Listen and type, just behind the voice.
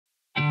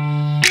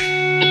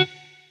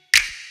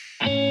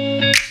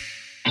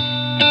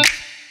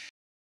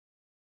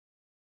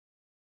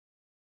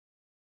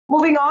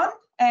Moving on,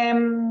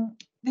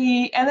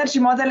 the energy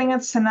modeling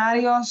and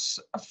scenarios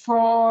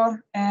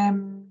for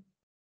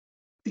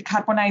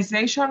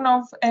decarbonization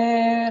of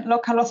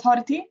local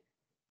authority.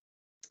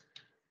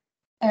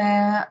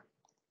 All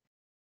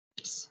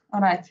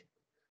right.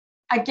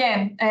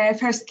 Again,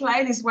 first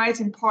slide is why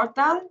it's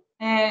important.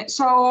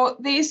 So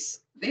this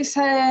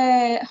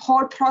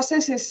whole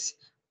process is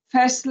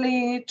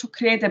firstly to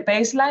create a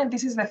baseline.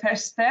 This is the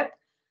first step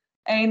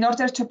in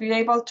order to be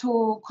able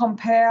to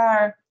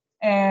compare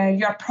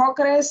your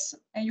progress.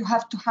 You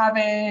have to have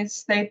a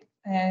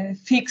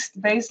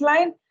fixed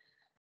baseline.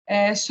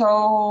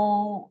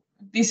 So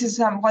this is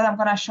what I'm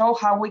going to show,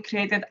 how we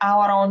created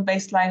our own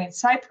baseline in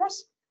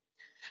Cyprus.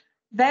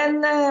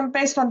 Then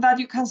based on that,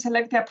 you can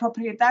select the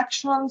appropriate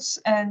actions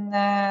and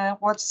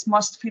what's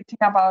most fitting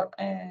about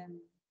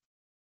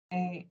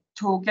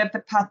to get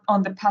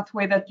the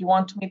pathway that you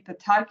want to meet the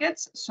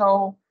targets.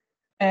 So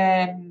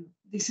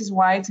this is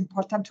why it's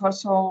important to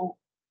also,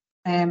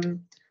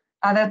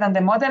 other than the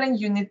modeling,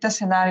 you need the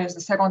scenarios,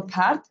 the second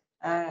part,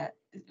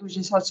 which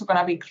is also going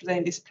to be included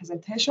in this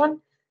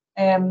presentation.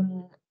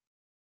 And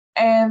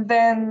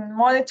then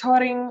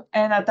monitoring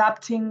and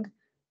adapting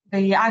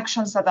the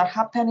actions that are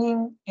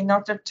happening in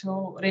order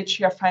to reach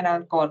your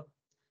final goal.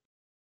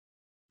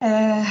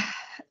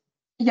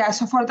 Yeah,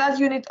 so for that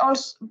you need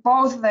also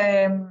both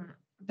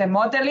the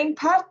modeling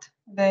part,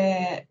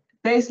 the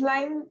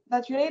baseline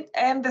that you need,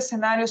 and the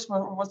scenarios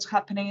for what's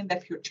happening in the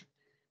future.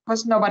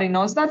 Because nobody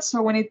knows that,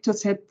 so we need to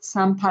set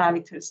some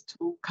parameters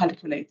to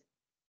calculate.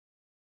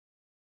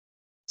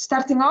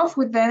 Starting off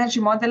with the energy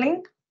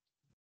modeling,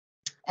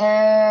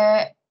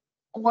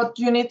 what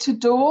you need to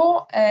do,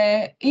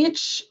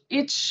 each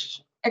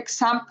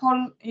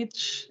example,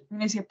 each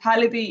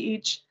municipality,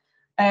 each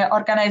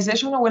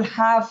organization will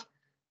have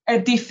a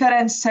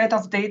different set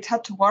of data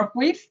to work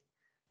with.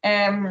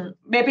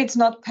 Maybe it's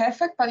not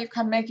perfect, but you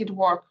can make it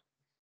work.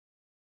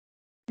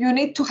 You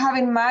need to have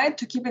in mind,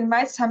 to keep in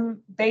mind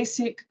some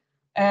basic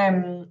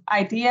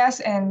ideas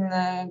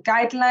and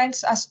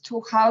guidelines as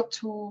to how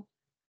to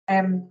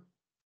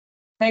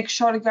make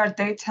sure your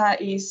data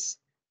is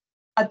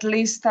at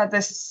least at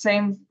the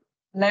same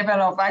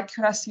level of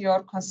accuracy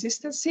or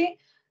consistency.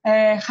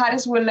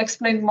 Harris will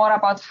explain more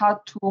about how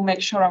to make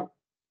sure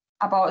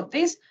about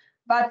this,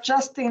 but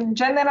just in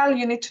general,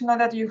 you need to know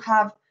that you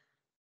have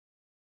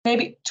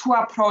maybe two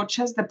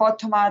approaches, the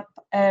bottom up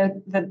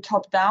and the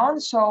top down.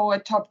 So a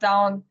top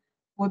down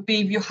would be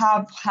if you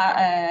have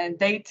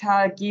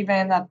data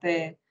given at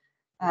the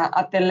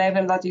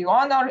level that you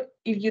want, or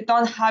if you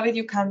don't have it,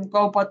 you can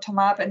go bottom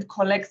up and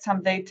collect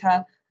some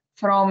data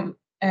from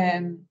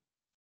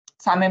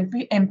some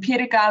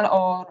empirical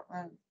or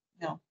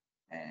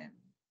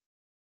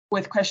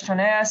with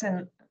questionnaires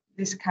and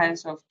these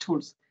kinds of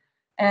tools.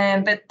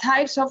 And the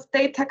types of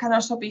data can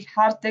also be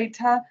hard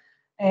data,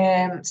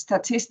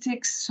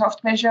 statistics,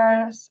 soft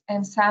measures,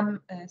 and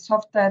some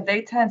soft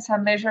data and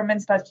some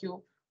measurements that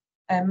you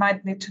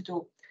might need to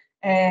do.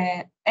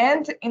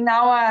 And in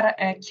our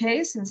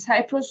case in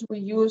Cyprus, we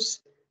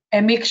use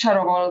a mixture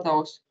of all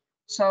those.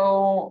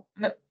 So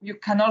you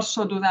can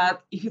also do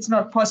that if it's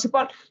not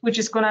possible, which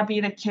is going to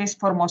be the case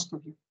for most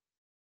of you.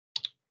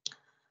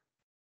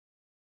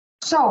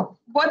 So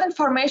what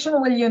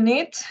information will you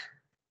need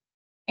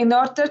in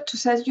order to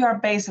set your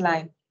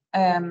baseline?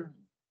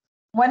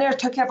 When you're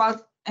talking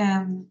about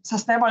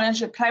sustainable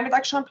energy climate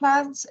action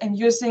plans and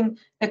using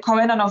the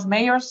Covenant of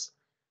Mayors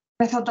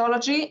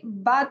methodology,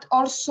 but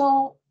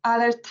also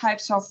other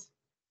types of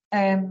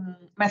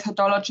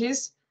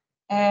methodologies,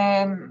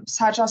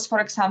 such as, for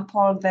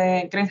example,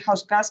 the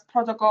greenhouse gas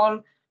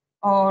protocol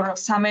or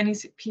some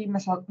NECP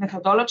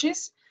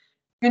methodologies,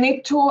 you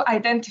need to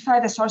identify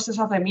the sources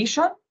of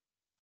emission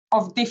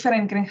of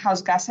different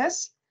greenhouse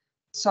gases.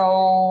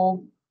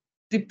 So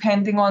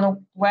depending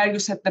on where you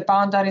set the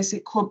boundaries,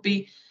 it could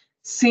be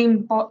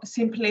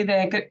simply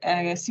the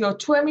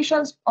CO2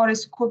 emissions, or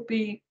it could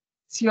be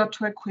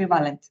CO2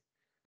 equivalent.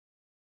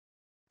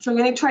 So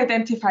you need to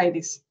identify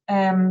this.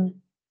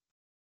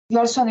 You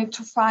also need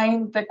to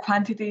find the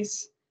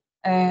quantities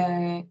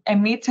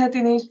emitted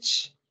in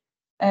each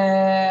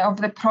of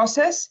the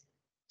process.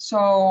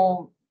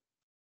 So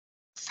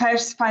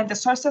first find the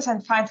sources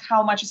and find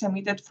how much is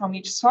emitted from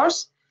each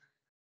source.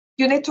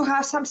 You need to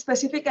have some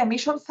specific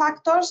emission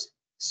factors.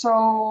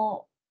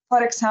 So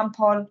for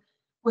example,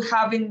 we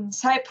have in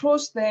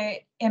Cyprus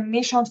the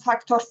emission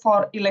factor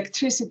for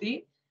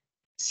electricity,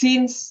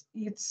 since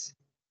it's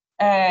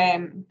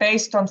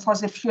based on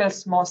fossil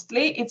fuels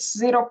mostly, it's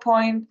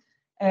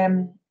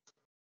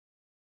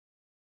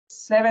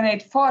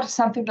 0.784,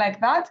 something like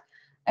that,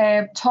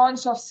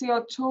 tons of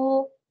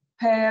CO2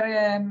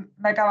 per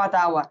megawatt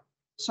hour.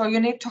 So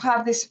you need to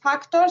have these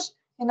factors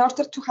in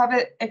order to have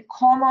a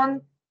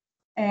common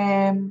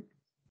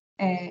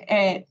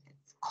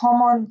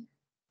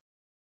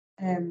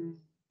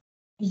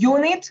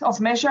unit of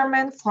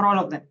measurement for all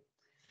of them.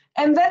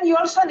 And then you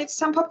also need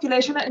some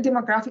population and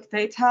demographic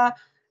data,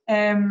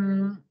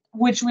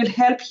 which will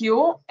help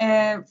you.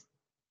 And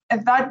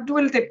that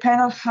will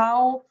depend on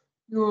how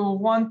you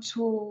want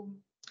to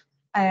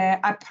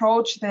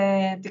approach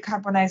the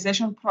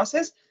decarbonization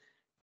process.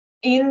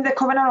 In the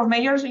Covenant of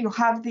Mayors, you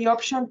have the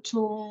option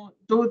to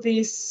do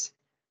this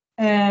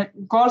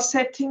goal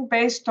setting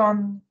based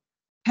on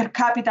per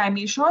capita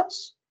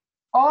emissions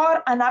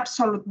or an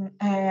absolute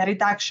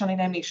reduction in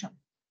emission.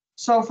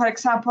 So, for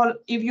example,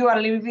 if you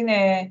are living in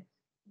a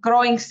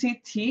growing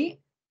city,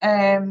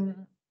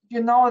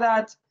 you know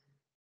that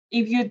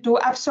if you do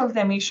absolute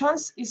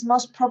emissions, it's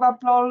most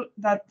probable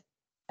that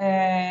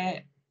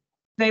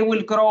they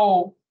will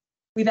grow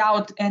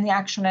without any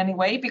action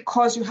anyway,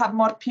 because you have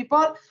more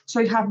people, so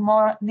you have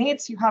more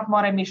needs, you have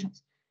more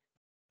emissions.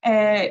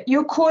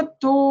 You could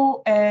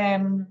do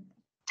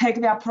take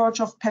the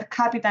approach of per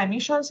capita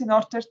emissions in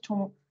order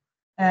to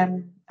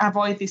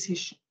avoid this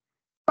issue.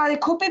 But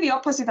it could be the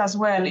opposite as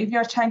well. If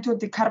you're trying to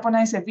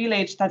decarbonize a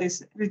village that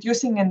is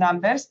reducing in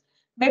numbers,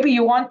 maybe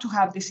you want to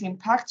have this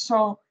impact.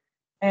 So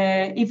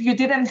if you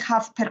didn't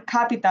have per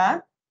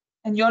capita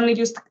and you only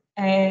used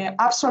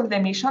absolute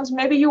emissions,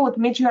 maybe you would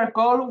meet your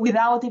goal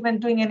without even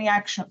doing any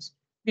actions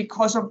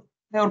because of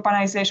the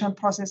urbanization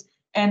process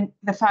and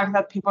the fact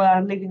that people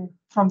are living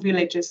from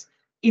villages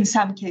in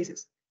some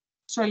cases.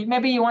 So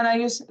maybe you want to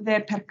use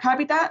the per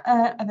capita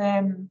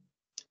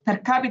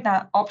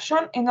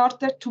option in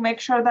order to make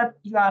sure that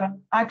your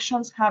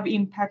actions have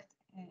impact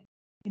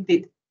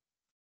indeed.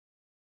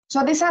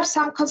 So these are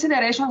some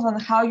considerations on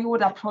how you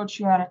would approach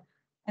your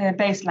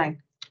baseline.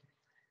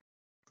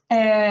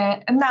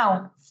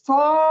 Now,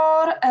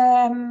 for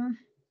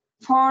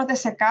the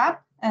SECAP,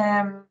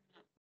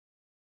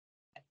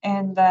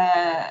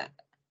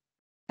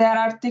 there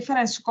are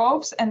different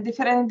scopes and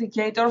different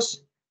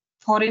indicators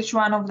for each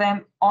one of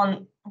them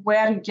on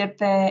where you get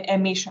the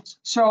emissions.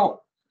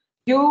 So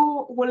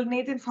you will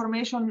need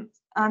information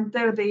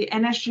under the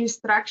energy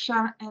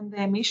structure and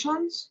the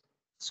emissions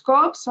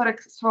scope. So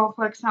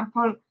for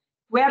example,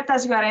 where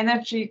does your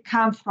energy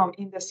come from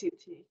in the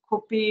city?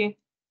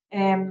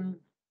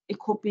 It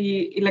could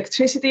be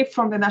electricity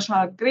from the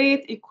national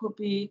grid. It could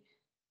be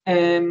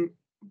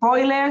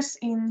boilers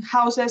in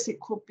houses. It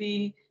could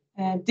be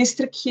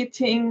district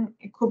heating.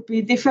 It could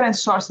be different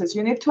sources.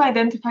 You need to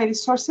identify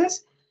these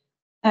sources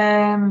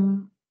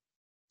and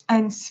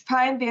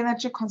find the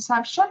energy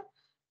consumption.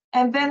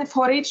 And then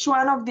for each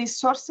one of these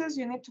sources,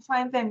 you need to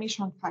find the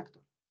emission factor.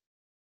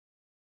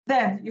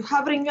 Then you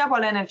have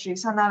renewable energy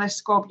is another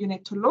scope you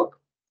need to look.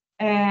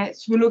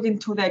 You look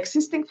into the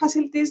existing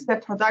facilities, the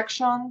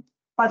production,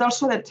 but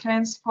also the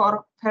trends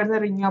for further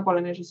renewable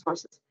energy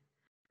sources.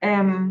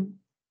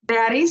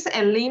 There is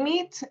a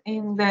limit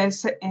in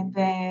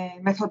the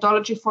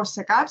methodology for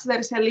SECAPs. There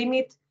is a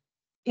limit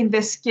in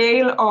the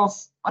scale of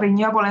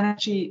renewable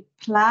energy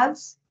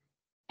plants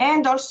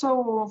and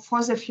also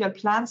fossil fuel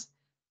plants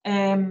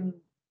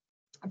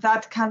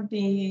that can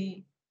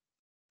be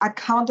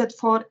accounted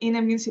for in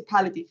a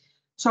municipality.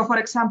 So for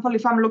example,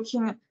 if I'm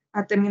looking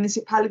at the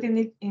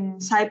municipality in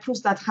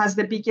Cyprus that has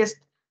the biggest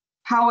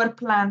power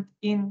plant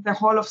in the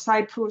whole of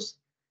Cyprus,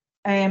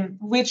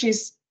 which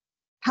is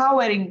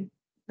powering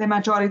the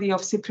majority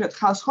of Cypriot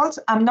households,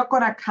 I'm not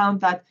going to count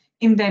that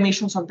in the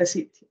emissions of the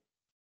city.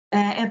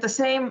 At the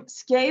same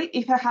scale,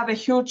 if I have a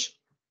huge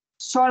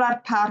solar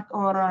park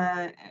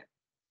or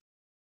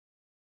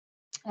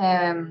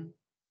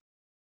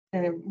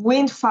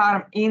wind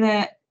farm in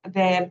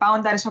the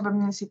boundaries of a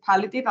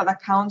municipality that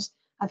accounts,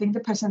 I think the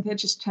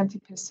percentage is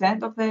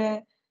 20% of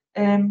the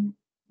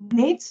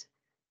needs,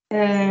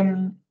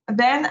 then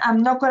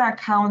I'm not going to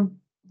count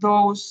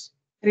those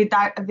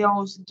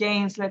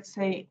gains, let's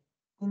say,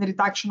 in the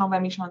reduction of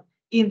emission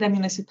in the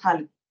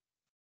municipality.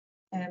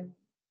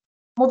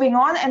 Moving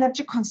on,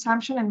 energy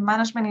consumption and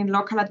management in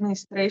local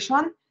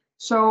administration.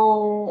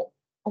 So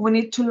we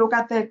need to look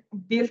at the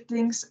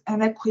buildings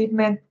and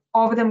equipment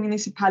of the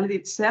municipality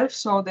itself.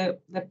 So the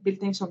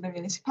buildings of the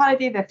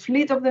municipality, the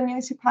fleet of the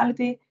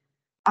municipality,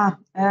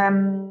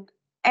 and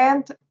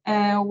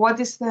what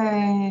is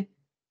the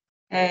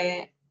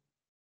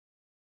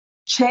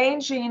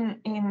change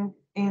in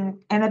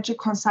energy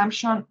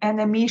consumption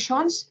and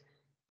emissions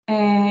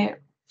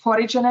for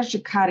each energy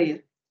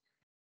carrier.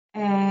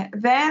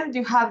 Then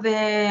you have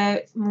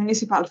the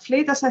municipal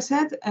fleet, as I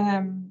said,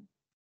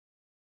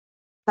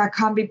 that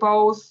can be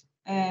both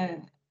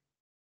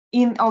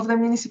of the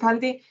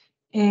municipality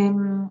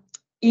in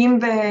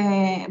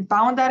the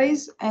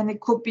boundaries, and it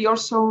could be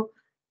also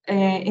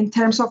in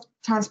terms of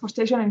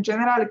transportation in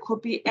general. It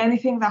could be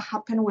anything that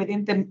happened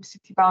within the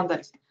city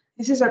boundaries.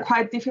 This is a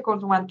quite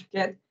difficult one to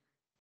get,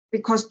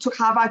 because to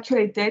have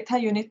accurate data,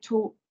 you need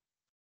to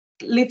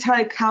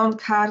literally count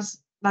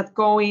cars that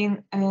go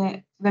in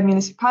the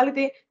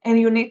municipality, and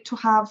you need to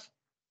have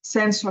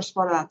sensors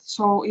for that.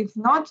 So if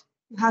not,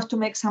 you have to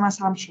make some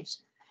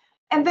assumptions.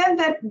 And then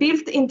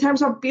in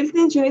terms of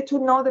buildings, you need to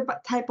know the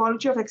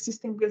typology of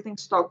existing building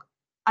stock.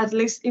 At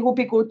least it would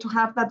be good to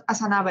have that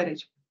as an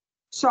average.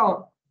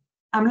 So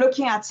I'm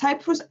looking at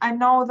Cyprus. I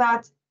know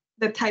that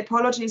the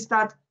typology is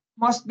that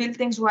most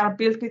buildings were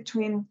built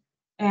between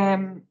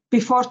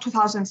before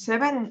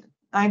 2007,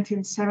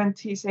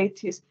 1970s,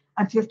 80s,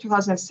 until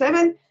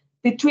 2007.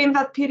 Between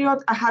that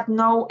period, I had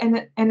no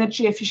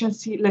energy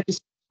efficiency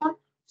legislation.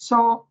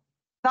 So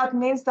that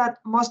means that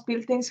most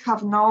buildings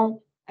have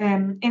no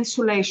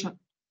insulation.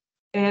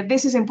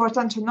 This is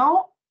important to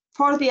know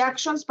for the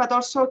actions, but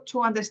also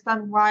to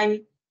understand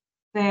why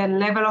the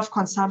level of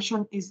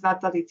consumption is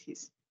that it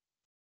is.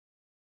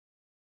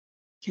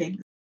 Okay.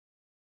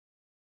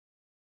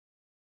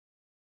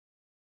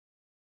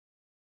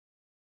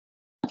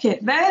 Okay,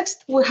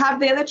 next we have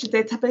the energy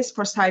database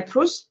for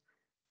Cyprus.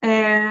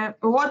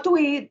 What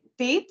we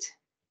did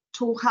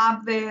to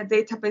have the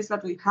database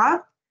that we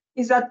have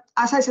is that,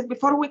 as I said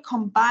before, we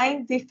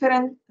combine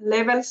different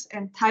levels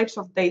and types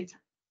of data.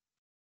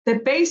 The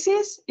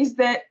basis is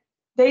the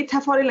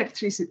data for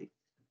electricity.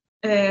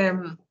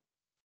 In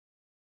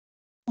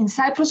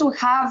Cyprus, we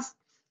have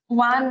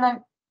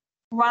one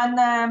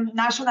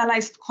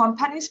nationalized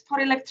companies for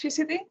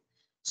electricity.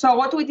 So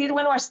what we did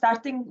when we were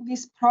starting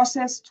this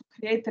process to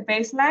create the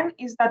baseline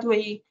is that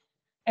we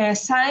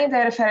signed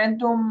a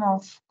referendum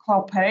of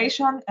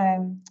cooperation,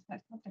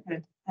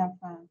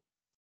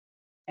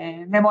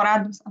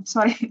 memorandums, I'm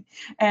sorry,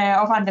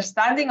 of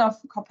understanding of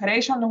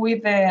cooperation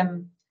with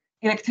the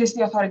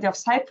Electricity Authority of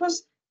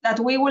Cyprus, that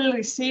we will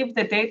receive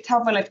the data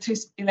of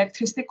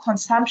electricity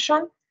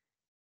consumption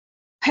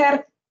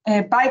by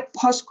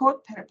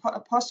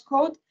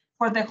postcode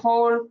for the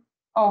whole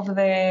of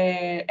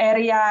the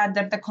area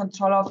under the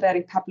control of the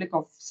Republic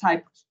of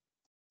Cyprus.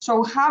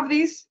 So we have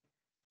this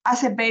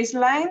as a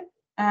baseline,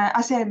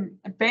 as a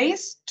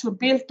base to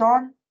build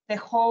on the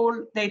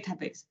whole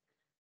database.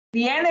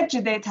 The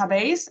energy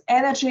database,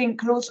 energy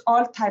includes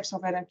all types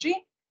of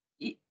energy,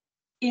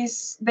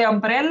 is the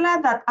umbrella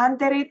that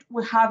under it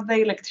we have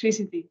the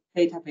electricity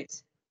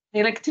database. The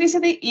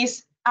electricity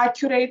is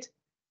accurate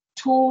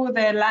to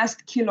the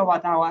last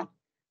kilowatt hour,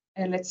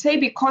 let's say,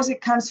 because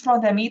it comes from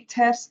the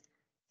meters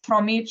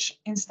from each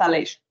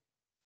installation.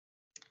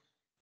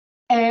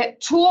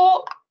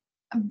 To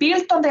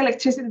build on the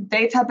electricity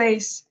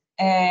database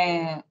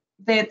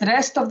the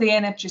rest of the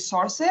energy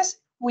sources,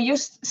 we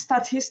used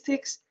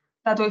statistics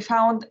that we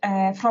found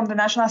from the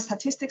National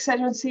Statistics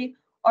Agency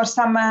or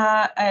some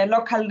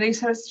local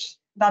research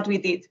that we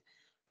did.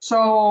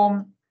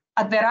 So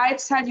at the right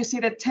side, you see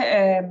that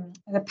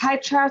the pie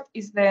chart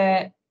is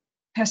the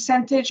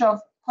percentage of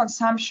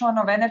consumption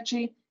of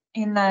energy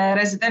in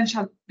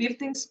residential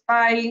buildings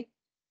by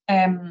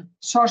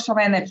source of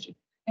energy.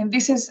 And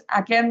this is,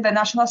 again, the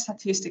national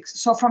statistics.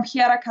 So from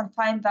here, I can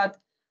find that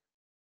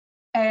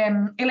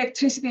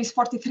electricity is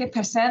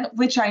 43%,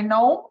 which I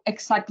know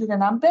exactly the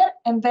number.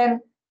 And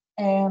then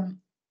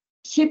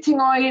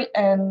heating oil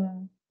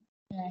and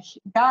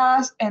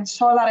gas and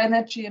solar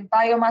energy and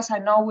biomass, I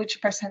know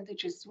which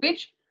percentage is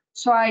which.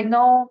 So I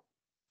know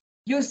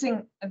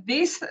using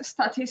these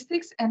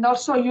statistics and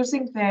also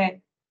using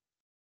the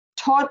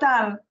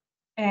total,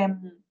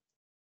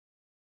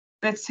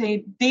 let's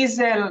say,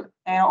 diesel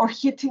or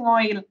heating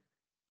oil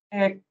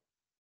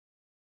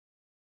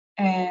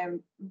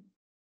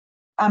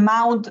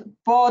amount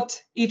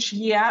bought each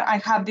year. I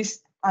have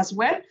this as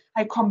well.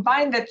 I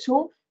combine the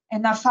two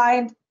and I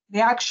find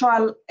the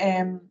actual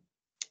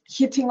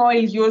heating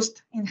oil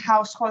used in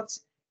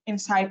households in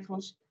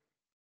Cyprus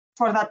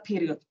for that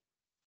period.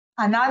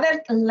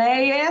 Another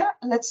layer,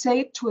 let's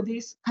say, to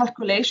these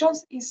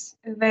calculations is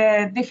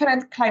the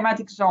different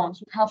climatic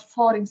zones. We have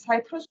 4 in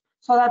Cyprus,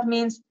 so that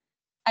means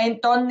I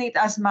don't need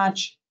as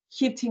much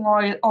heating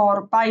oil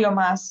or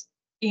biomass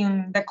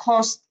in the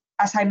cost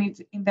as I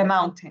need in the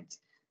mountains.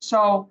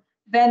 So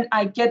then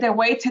I get a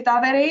weighted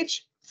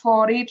average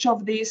for each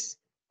of these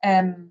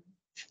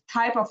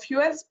type of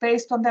fuels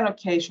based on the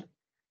location.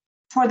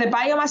 For the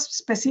biomass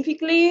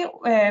specifically,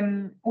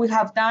 we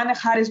have done,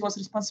 Harris was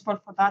responsible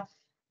for that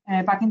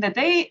back in the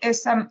day,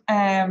 is some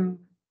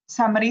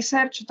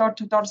research,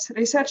 door-to-door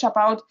research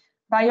about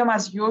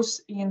biomass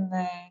use in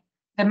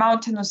the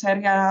mountainous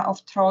area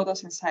of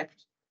Troodos in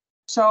Cyprus.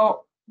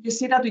 So you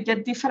see that we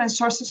get different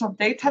sources of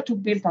data to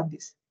build on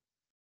this.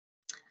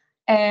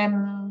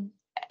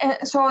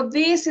 So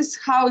this is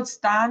how it's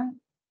done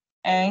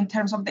in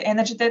terms of the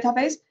energy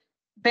database,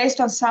 based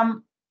on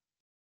some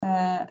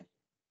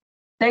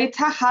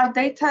data, hard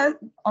data,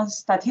 on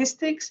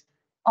statistics,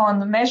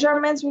 on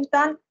measurements we've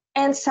done,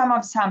 and some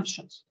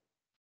assumptions.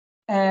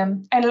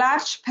 A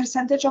large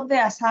percentage of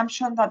the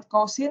assumption that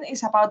goes in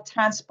is about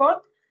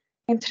transport.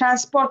 In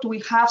transport, we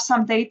have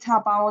some data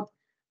about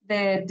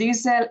the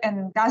diesel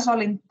and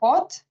gasoline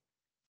bought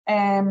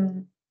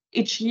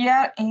each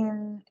year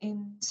in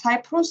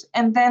Cyprus,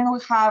 and then we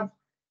have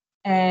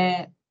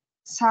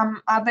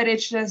some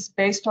averages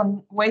based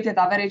on weighted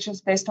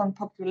averages based on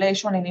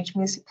population in each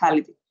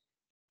municipality.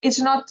 It's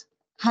not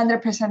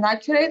 100%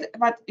 accurate,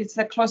 but it's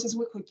the closest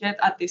we could get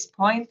at this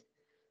point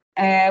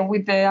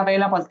with the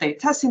available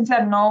data, since there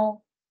are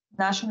no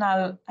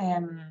national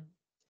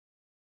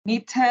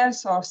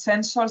meters or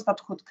sensors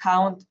that could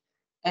count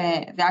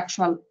the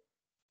actual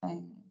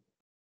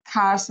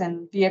cars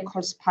and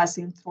vehicles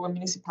passing through a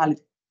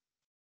municipality.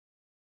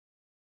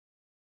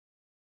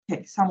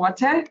 Okay, some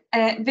water.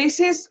 This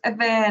is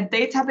the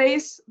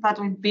database that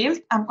we built.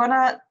 I'm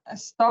gonna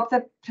stop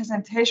the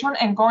presentation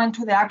and go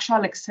into the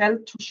actual Excel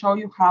to show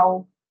you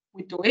how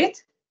we do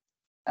it.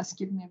 Just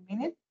give me a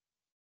minute.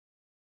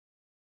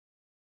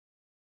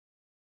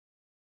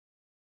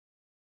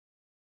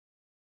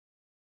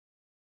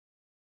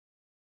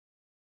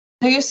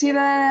 Do you see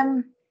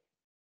the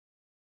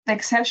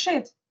Excel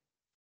sheet?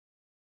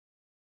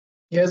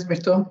 Yes,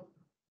 Mirto.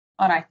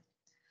 All right.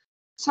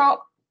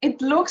 So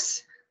it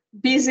looks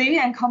busy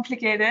and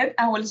complicated.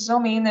 I will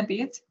zoom in a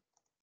bit.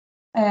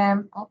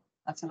 Oh,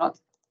 that's a lot.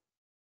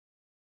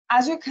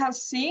 As you can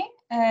see,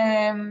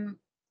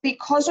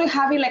 because we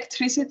have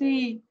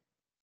electricity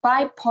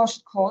by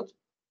postcode,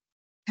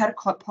 per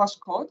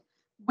postcode,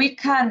 we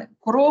can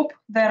group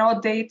the raw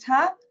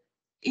data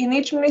in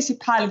each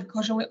municipality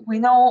because we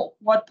know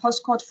what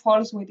postcode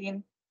falls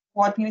within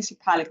what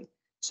municipality.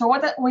 So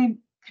what we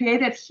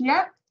created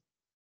here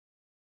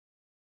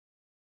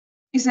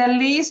is a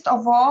list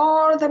of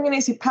all the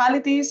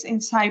municipalities in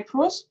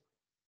Cyprus.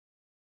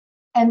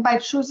 And by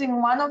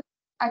choosing one of them,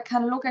 I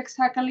can look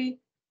exactly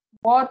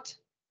what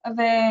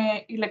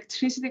the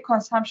electricity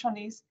consumption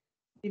is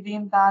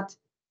within that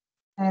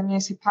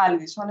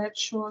municipality. So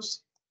let's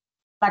choose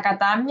La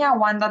Catania,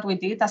 one that we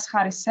did, as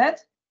Harry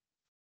said.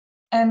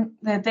 And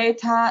the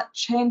data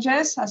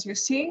changes, as you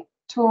see,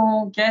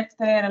 to get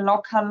the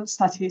local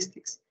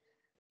statistics.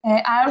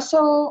 I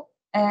also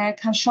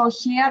can show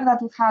here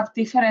that we have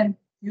different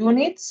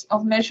units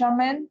of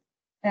measurement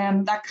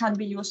that can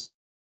be used.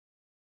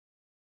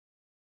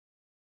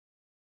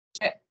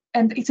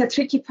 And it's a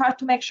tricky part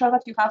to make sure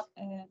that you have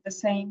the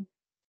same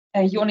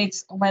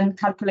units when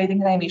calculating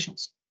the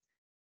emissions.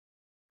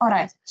 All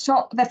right,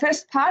 so the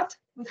first part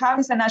we have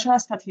is the national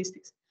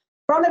statistics.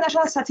 From the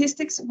national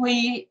statistics,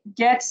 we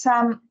get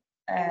some,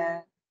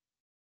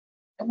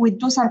 we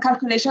do some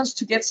calculations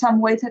to get some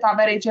weighted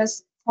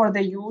averages for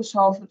the use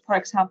of, for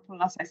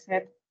example, as I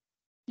said,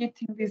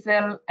 heating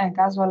diesel and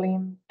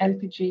gasoline,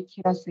 LPG,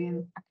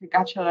 kerosene,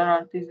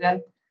 agricultural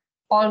diesel,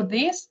 all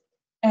these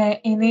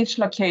in each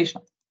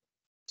location.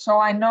 So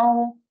I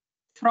know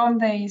from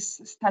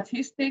these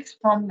statistics,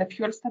 from the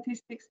fuel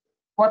statistics,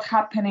 what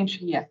happened each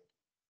year.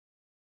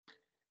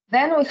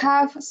 Then we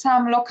have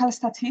some local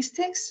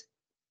statistics,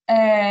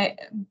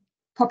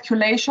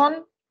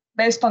 population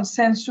based on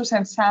census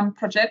and some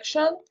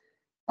projection,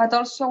 but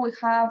also we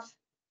have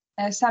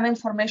some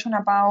information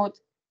about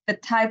the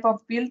type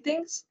of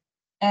buildings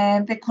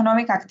and the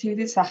economic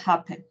activities that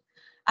happen.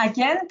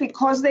 Again,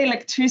 because the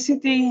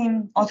electricity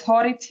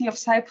authority of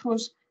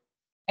Cyprus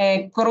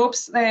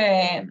groups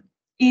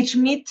each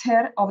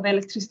meter of the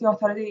electricity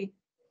authority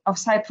of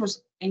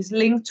Cyprus is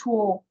linked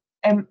to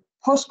a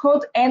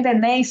postcode and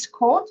an ACE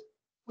code.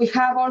 We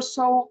have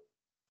also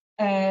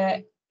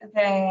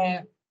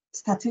the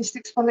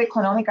statistics for the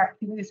economic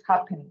activities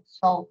happening.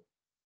 So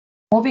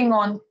moving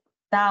on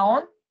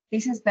down,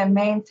 this is the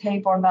main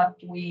table that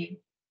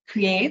we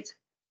create.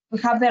 We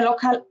have the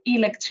local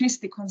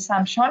electricity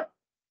consumption,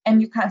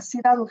 and you can see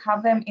that we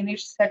have them in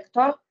each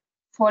sector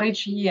for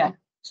each year.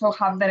 So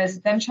have the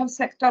residential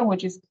sector,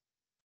 which is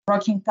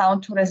broken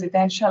down to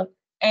residential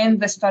and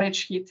the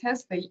storage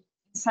heaters. In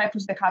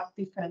Cyprus, they have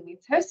different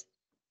meters.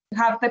 We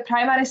have the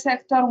primary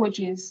sector, which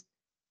is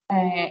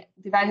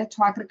divided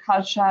to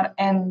agriculture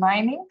and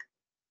mining.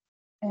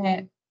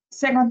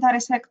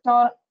 Secondary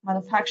sector,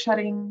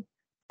 manufacturing,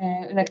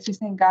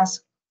 electricity and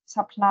gas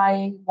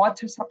supply,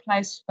 water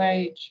supply,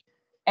 storage,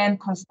 and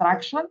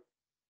construction.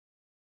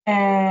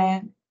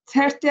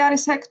 Tertiary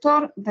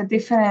sector, the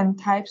different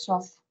types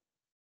of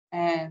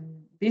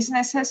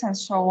businesses and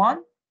so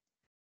on.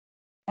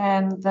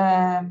 And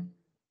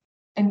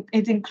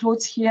it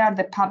includes here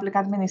the public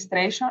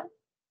administration.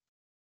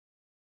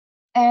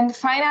 And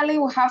finally,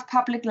 we have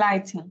public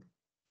lighting.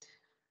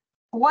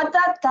 What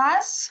that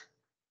does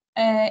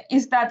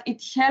is that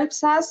it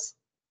helps us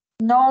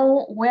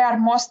know where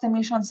most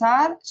emissions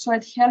are. So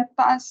it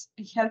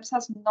helps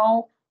us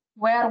know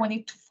where we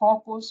need to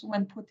focus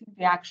when putting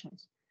the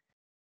actions.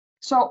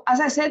 So as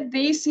I said,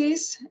 this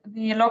is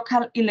the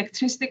local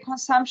electricity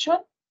consumption.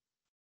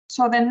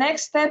 So the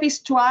next step is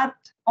to add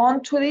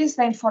onto this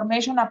the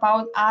information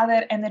about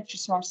other energy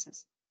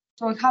sources.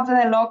 So we have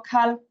the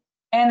local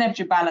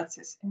energy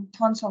balances in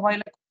tons of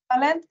oil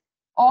equivalent,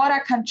 or I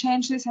can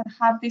change this and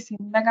have this in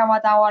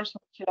megawatt hours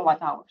or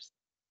kilowatt hours.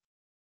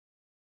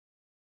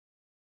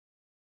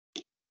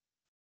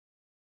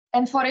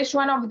 And for each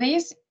one of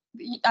these,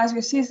 as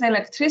you see, is the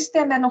electricity,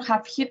 and then we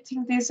have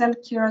heating, diesel,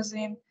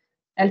 kerosene,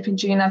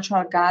 LPG,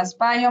 natural gas,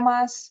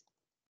 biomass,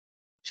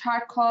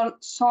 charcoal,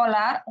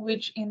 solar,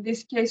 which in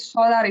this case,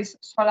 solar is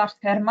solar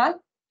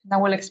thermal, and I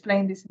will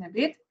explain this in a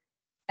bit,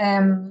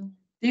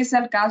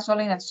 diesel,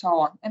 gasoline, and so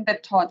on, and the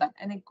total.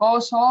 And it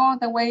goes all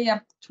the way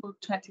up to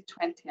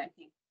 2020, I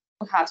think,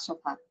 we have so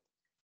far.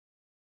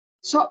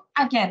 So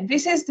again,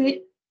 this is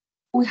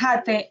we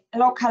had the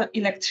local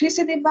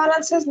electricity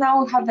balances,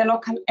 now we have the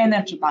local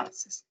energy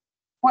balances.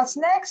 What's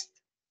next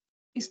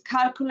is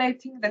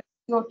calculating the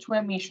CO2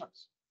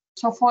 emissions.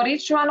 So for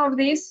each one of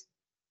these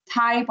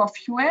type of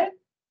fuel,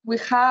 we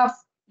have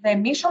the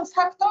emission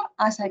factor,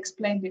 as I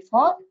explained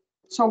before.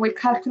 So we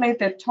calculate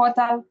the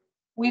total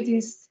with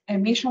this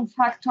emission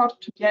factor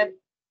to get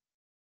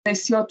the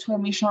CO2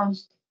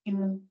 emissions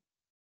in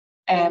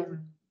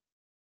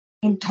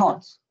in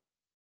tons.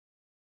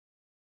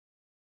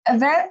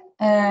 And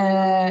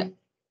then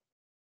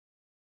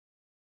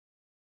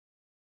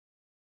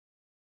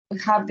we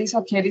have this.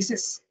 Okay, this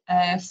is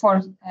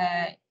for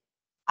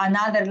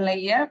another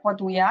layer.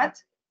 What we add.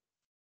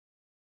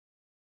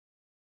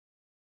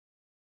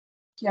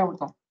 Here we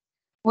go.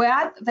 We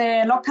add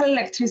the local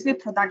electricity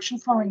production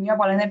from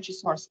renewable energy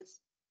sources.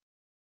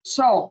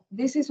 So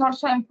this is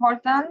also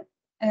important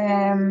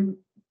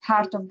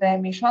part of the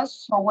emissions.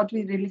 So what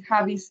we really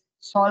have is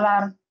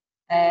solar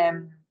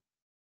and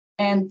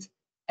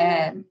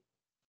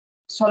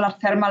solar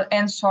thermal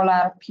and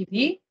solar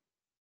PV.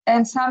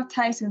 And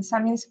sometimes in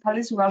some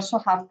municipalities, we also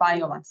have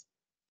biomass.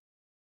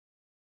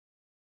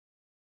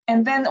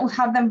 And then we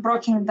have them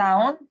broken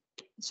down.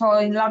 So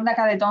in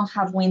Larnaca, they don't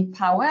have wind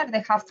power.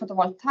 They have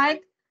photovoltaic.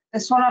 The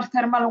solar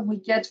thermal we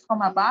get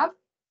from above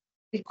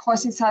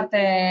because it's at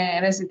the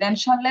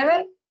residential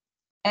level.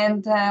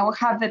 And we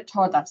have the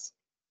totals.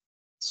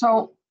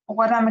 So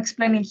what I'm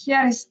explaining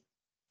here is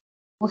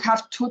we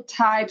have two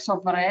types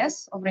of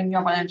RES, of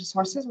renewable energy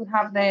sources. We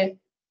have the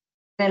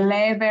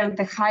level,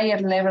 the higher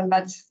level,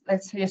 that's,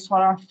 let's say, a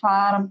solar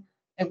farm,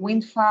 a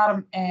wind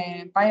farm,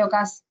 a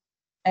biogas,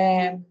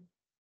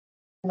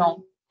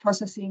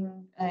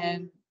 processing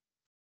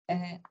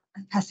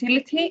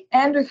facility.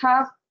 And we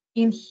have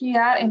in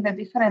here, in the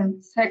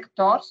different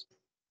sectors,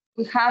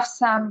 we have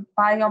some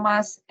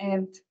biomass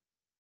and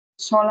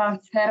solar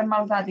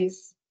thermal that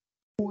is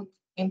put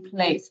in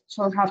place.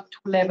 So we have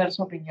two levels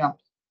of renewables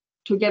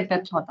to get the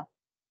total.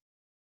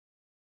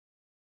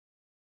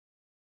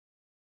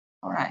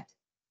 All right.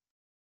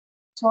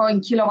 So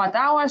in kilowatt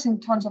hours, in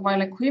tons of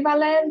oil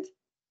equivalent.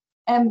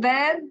 And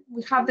then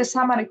we have the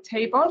summary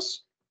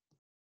tables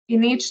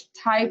in each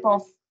type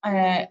of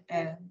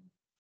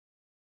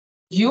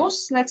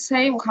use. Let's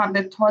say we have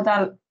the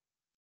total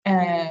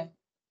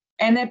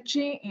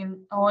energy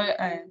in oil,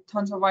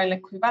 tons of oil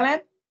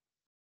equivalent.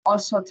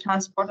 Also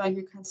transport, as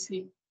you can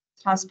see,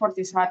 transport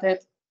is added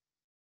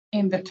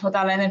in the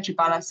total energy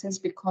balances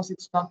because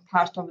it's not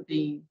part of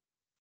the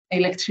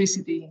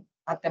electricity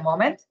at the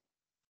moment.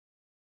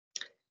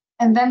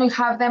 And then we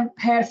have them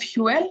per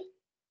fuel,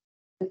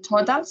 the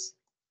totals.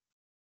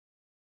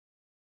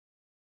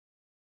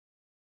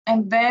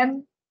 And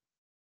then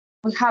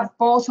we have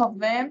both of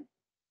them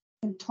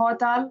in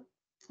total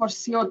for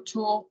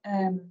CO2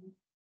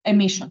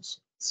 emissions,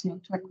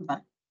 CO2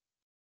 equivalent.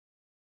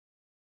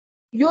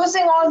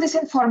 Using all this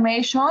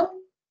information,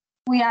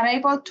 we are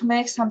able to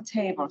make some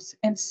tables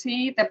and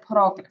see the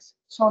progress.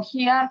 So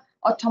here,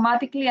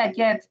 automatically, I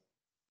get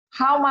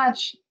how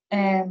much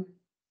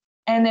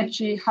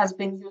energy has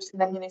been used in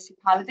the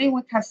municipality.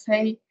 We can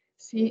see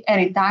a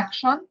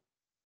reduction,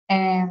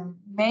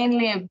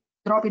 mainly a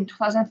drop in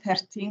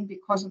 2013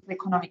 because of the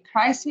economic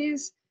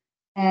crisis,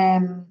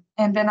 and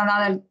then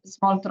another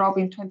small drop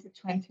in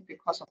 2020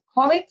 because of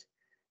COVID.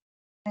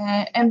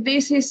 And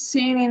this is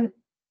seen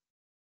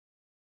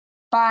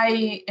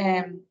by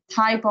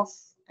type of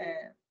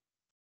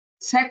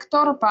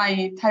sector,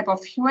 by type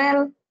of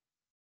fuel,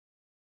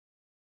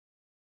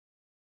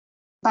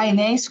 by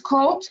NACE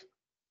code.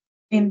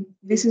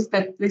 This is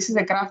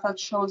a graph that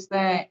shows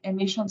the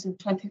emissions in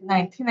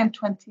 2019 and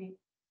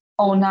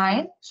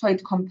 2009. So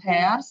it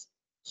compares.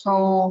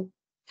 So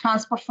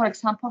transport, for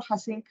example,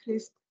 has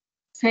increased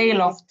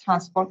sale of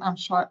transport.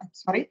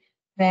 The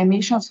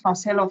emissions from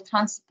sale of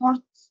transport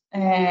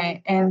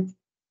and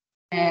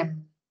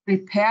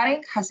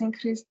repairing has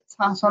increased,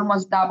 has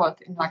almost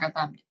doubled in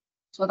Lagadamia.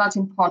 So that's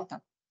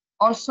important.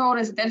 Also,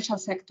 residential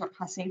sector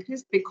has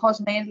increased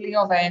because mainly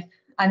of an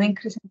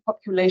increase in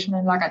population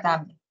in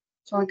Lagadamia.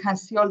 So we can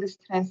see all these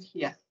trends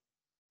here.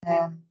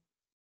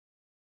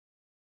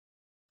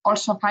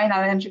 Also,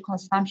 final energy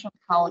consumption,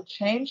 how it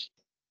changed.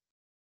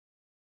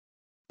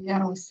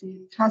 Here we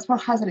see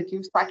transport has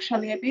reduced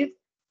actually a bit,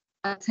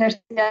 but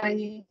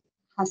tertiary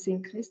has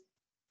increased.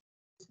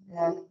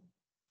 Yeah.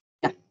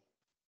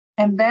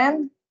 And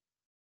then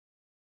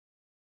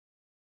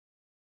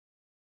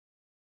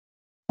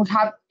we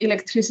have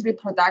electricity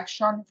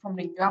production from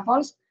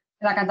renewables.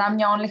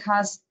 Lagadamia only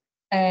has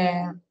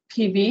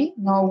PV,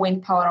 no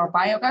wind power or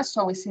biogas,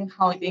 so we see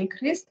how it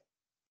increased.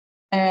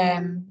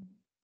 And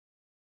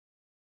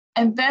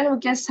then we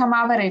get some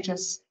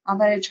averages,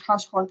 average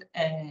household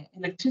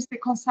electricity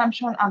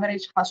consumption,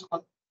 average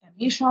household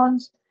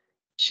emissions,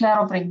 share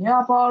of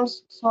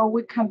renewables, so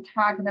we can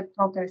track the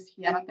progress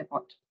here at the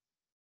bottom.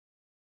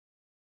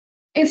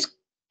 It's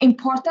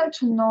important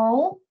to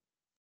know,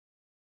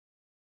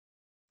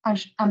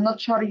 I'm not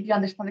sure if you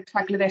understand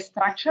exactly the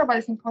structure, but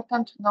it's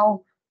important to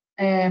know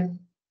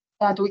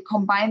that we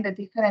combine the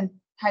different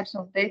types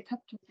of data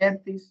to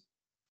get this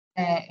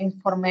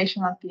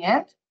information at the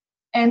end.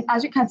 And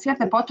as you can see at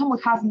the bottom, we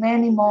have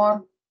many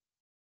more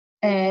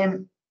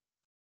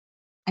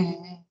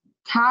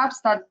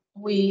tabs that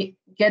we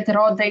get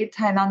raw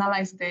data and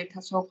analyze data.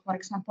 So for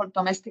example,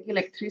 domestic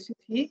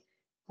electricity,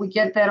 we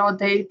get the raw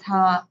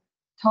data,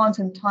 tons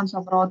and tons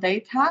of raw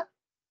data.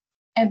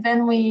 And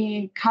then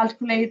we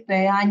calculate the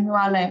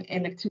annual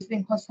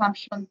electricity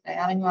consumption, the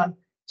annual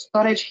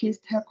storage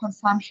history,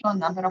 consumption,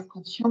 number of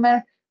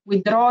consumers.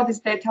 We draw this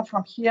data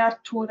from here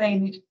to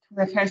the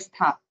first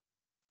tab.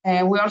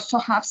 We also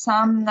have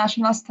some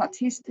national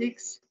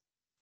statistics.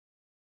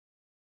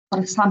 For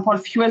example,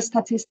 fuel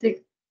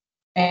statistic,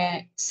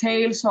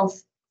 sales of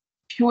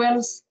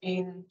fuels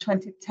in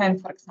 2010,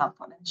 for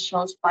example, and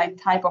shows by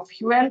type of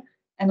fuel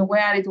and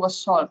where it was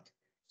sold.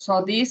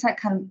 So this I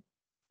can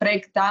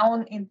break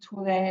down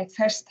into the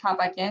first tab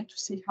again to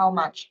see how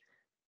much.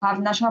 I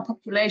have national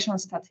population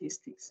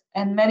statistics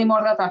and many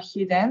more that are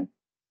hidden.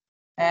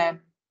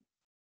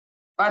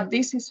 But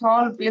this is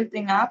all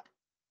building up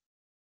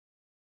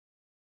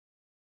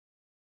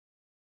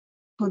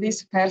to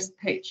this first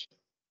page.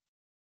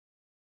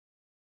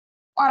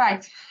 All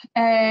right,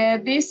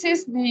 this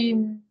is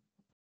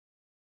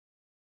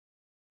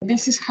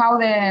how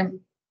the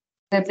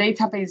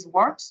database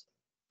works.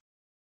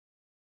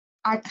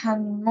 I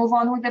can move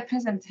on with the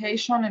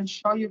presentation and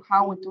show you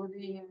how we do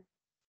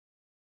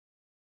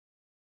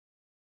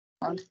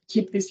I'll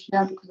keep this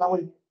here because I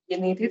will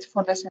need it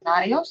for the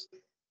scenarios.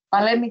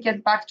 But let me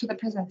get back to the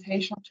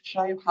presentation to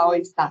show you how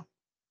it's done.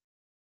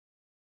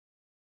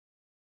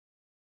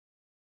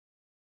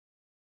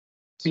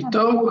 We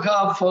do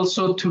have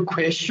also 2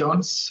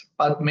 questions,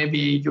 but maybe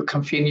you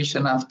can finish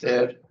and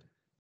after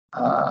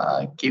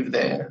give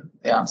the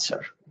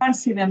answer. I can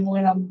see them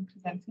when I'm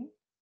presenting.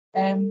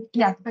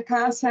 Yeah, I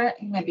can answer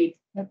in a bit.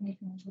 Let me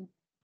finish with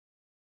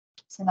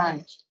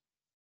scenarios.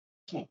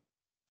 Okay.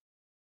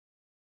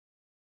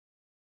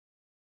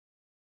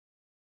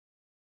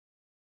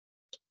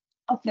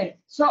 Okay,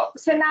 so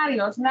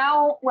scenarios.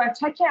 Now we're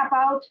talking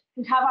about,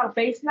 we have our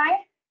baseline.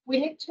 We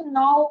need to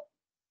know,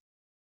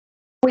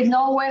 we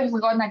know where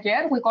we're gonna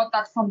get. We got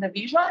that from the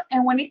vision,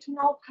 and we need to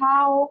know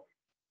how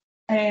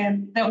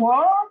the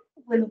world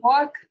will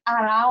work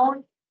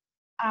around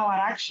our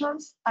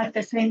actions at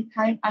the same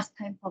time as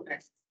time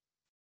progresses.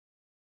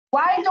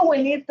 Why do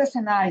we need the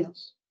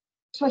scenarios?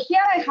 So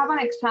here I have an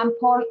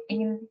example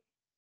in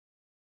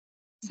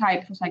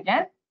Cyprus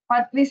again,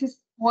 but this is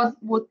what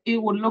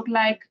it would look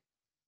like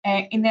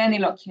in any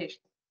location.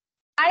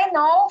 I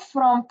know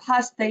from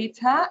past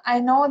data, I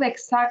know the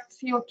exact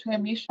CO2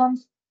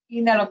 emissions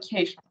in a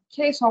location.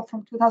 Okay, so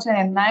from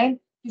 2009,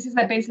 this is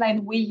the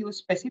baseline we use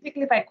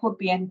specifically, but it could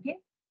be anything.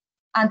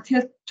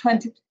 Until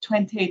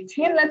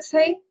 2018, let's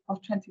say, or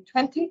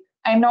 2020,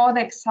 I know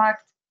the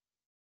exact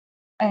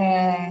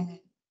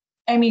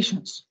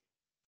emissions.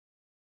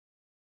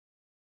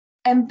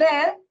 And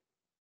then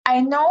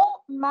I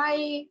know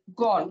my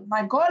goal.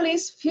 My goal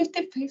is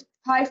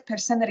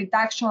 55%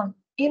 reduction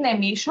in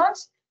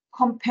emissions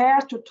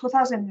compared to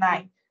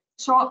 2009.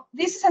 So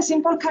this is a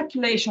simple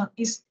calculation.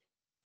 Is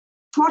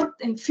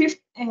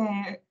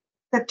the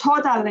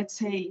total, let's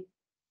say,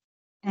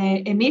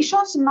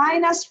 emissions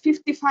minus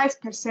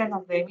 55%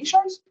 of the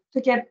emissions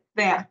to get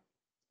there.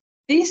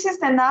 This is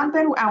the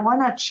number I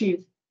want to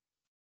achieve.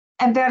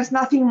 And there's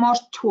nothing more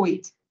to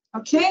it.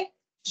 Okay?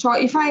 So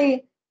if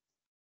I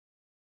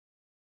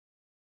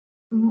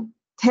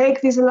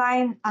take this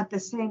line at the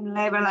same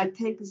level, I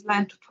take this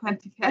line to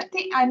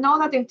 2030, I know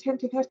that in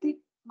 2030,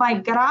 my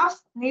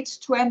graph needs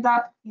to end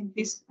up in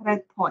this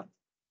red point.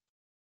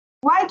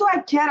 Why do I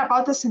care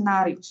about the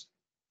scenarios?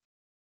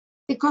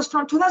 Because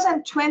from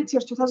 2020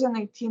 or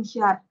 2018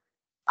 here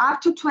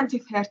up to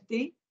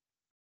 2030,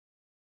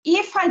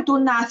 if I do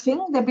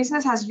nothing, the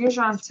business as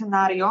usual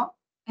scenario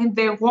and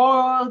the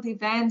world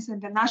events and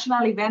the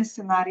national events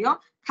scenario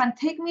can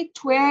take me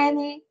to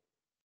any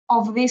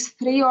of these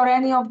 3 or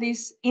any of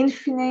these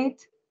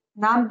infinite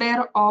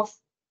number of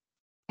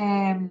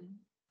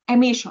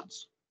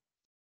emissions.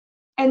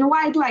 And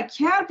why do I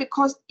care?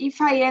 Because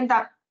if I end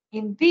up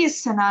in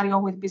this scenario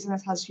with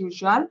business as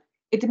usual,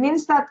 it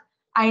means that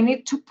I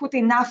need to put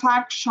enough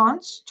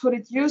actions to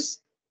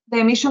reduce the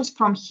emissions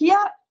from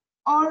here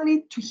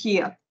only to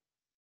here.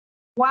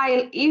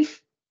 While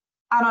if,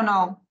 I don't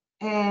know,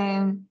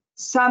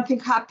 something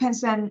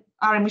happens and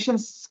our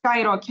emissions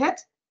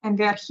skyrocket and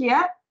they're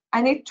here,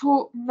 I need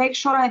to make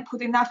sure I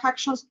put enough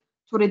actions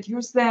to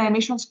reduce the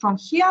emissions from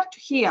here to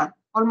here,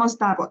 almost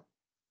double.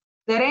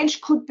 The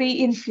range could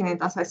be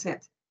infinite, as I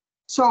said.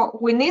 So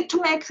we need to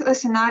make the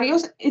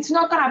scenarios. It's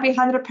not going to be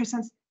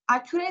 100%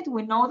 accurate.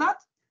 We know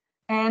that.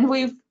 And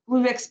we've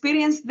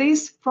experienced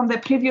this from the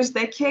previous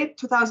decade,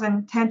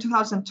 2010,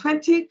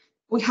 2020.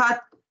 We had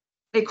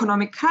the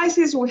economic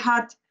crisis. We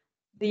had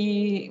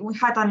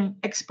an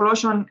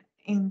explosion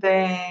in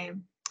the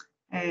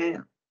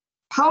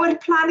power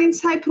plant in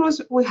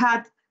Cyprus. We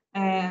had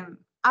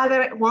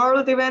other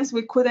world events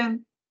we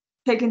couldn't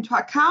take into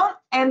account.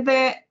 And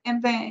the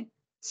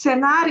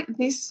scenario,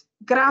 this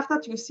graph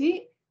that you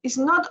see, is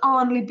not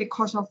only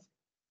because of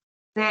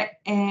the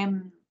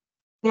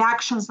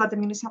actions that the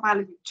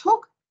municipality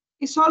took,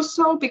 it's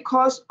also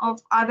because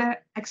of other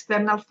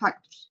external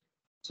factors.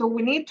 So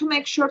we need to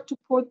make sure to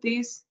put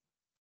this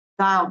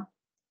down.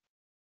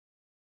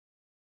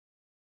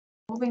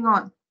 Moving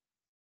on.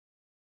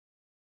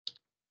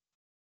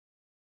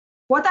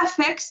 What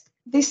affects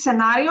these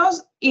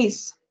scenarios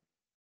is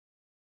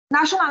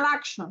national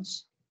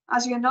actions.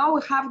 As you know,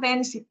 we have the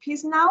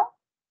NCPs now.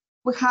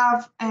 we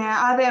have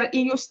other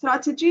EU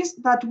strategies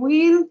that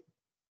will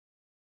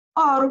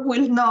or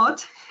will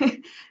not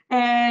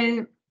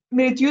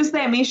reduce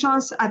the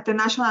emissions at the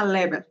national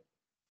level.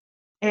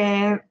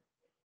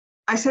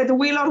 I said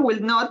will or will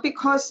not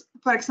because,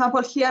 for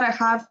example, here I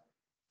have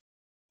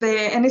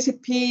the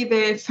NECP,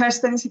 the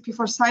first NECP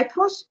for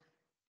Cyprus.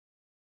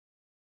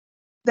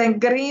 The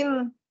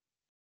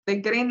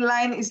green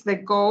line is the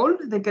goal,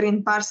 the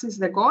green bars is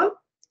the goal.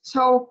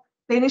 So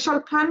the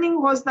initial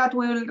planning was that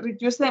we will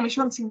reduce the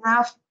emissions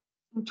enough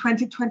in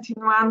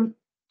 2021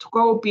 to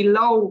go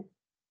below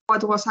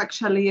what was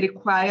actually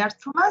required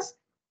from us.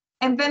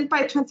 And then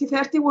by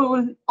 2030, we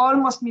will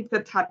almost meet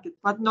the target,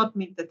 but not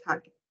meet the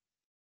target.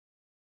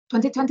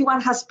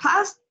 2021 has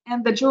passed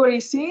and the jury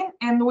is in,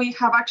 and we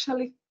have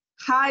actually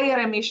higher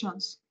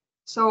emissions.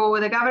 So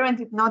the government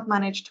did not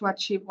manage to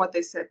achieve what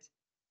they said.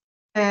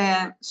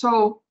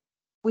 So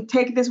we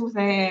take this with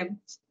a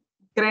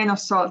grain of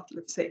salt,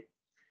 let's say.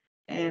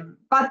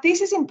 But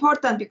this is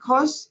important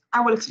because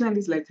I will explain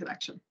this later,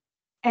 actually.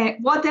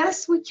 What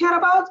else we care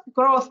about?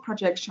 Growth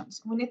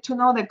projections. We need to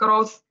know the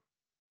growth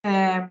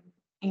in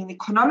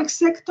economic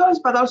sectors,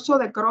 but also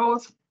the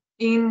growth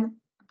in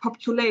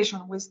population,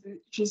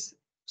 which is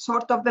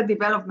sort of the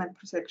development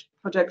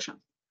projection.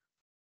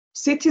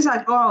 Cities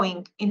are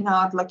growing in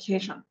our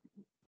location.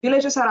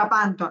 Villages are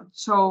abandoned.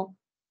 So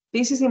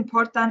this is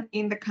important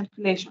in the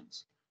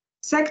calculations.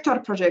 Sector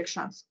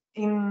projections.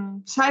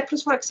 In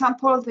Cyprus, for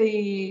example,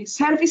 the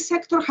service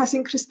sector has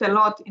increased a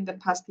lot in the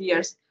past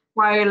years,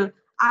 while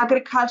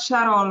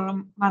agriculture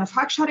or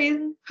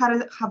manufacturing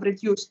have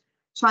reduced.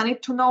 So I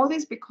need to know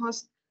this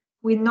because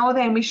we know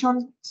the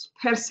emissions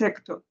per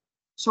sector.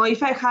 So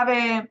if I have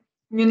a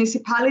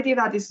municipality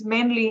that is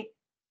mainly,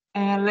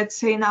 let's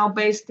say now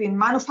based in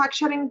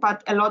manufacturing,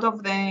 but a lot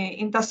of the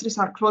industries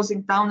are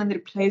closing down and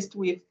replaced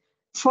with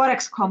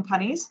forex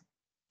companies,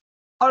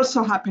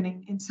 also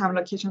happening in some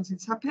locations in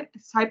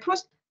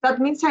Cyprus, that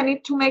means I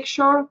need to make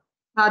sure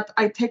that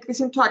I take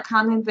this into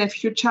account in the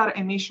future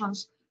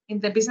emissions in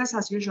the business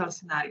as usual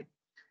scenario.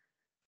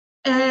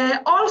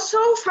 Also,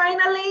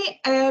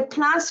 finally,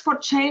 plans for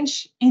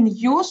change in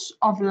use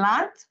of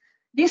land.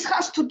 This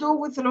has to do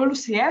with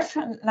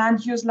LULUCF,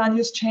 land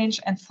use change,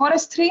 and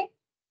forestry.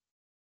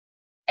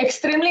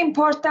 Extremely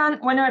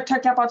important when we're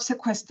talking about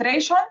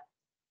sequestration.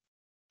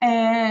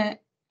 A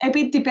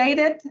bit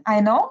debated,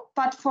 I know,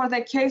 but for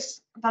the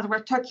case that we're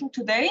talking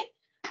today,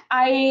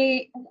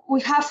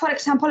 we have, for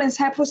example, in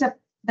Cyprus,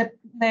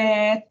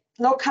 the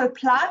local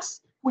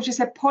plans, which is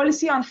a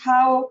policy on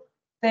how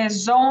the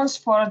zones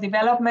for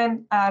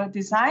development are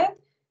designed.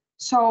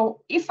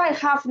 So if I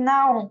have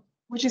now,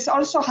 which is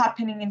also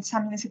happening in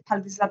some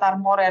municipalities that are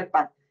more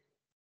urban,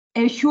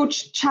 a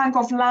huge chunk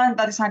of land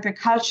that is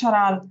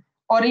agricultural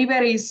or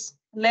even is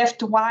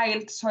left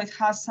wild, so it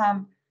has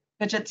some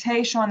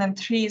vegetation and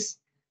trees,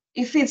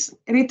 if it's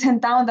written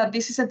down that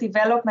this is a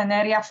development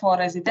area for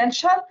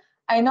residential,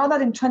 I know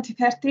that in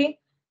 2030,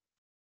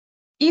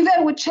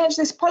 either we change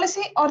this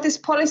policy or this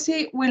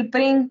policy will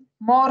bring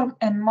more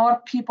and more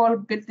people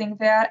building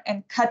there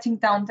and cutting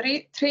down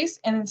trees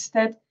and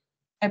instead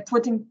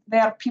putting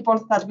there people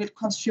that will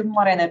consume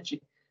more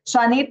energy. So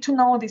I need to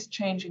know this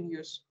change in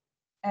use.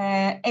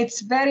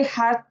 It's very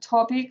hard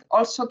topic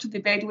also to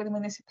debate with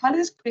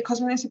municipalities because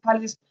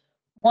municipalities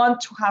want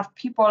to have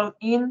people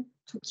in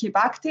to keep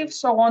active,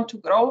 so want to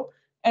grow,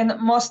 and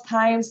most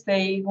times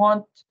they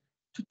want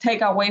to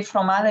take away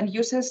from other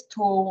uses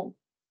to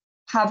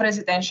have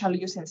residential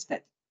use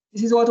instead.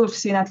 This is what we've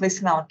seen, at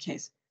least in our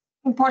case.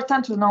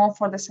 Important to know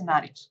for the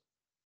scenarios.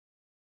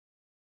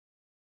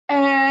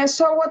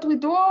 So what we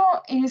do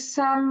is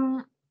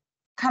some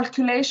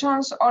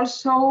calculations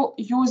also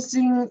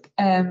using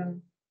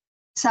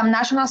some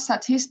national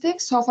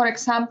statistics. So for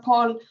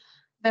example,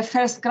 the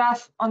first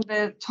graph on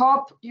the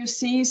top you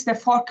see is the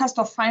forecast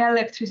of final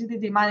electricity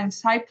demand in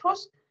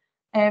Cyprus.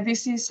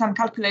 This is some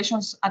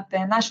calculations at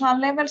the national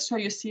level. So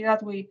you see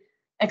that we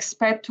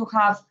expect to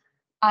have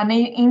an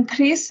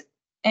increase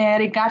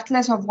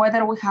regardless of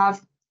whether we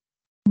have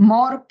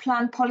more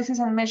planned policies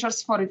and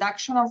measures for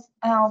reduction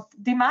of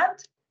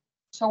demand.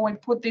 So we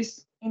put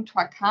this into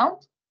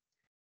account.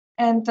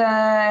 And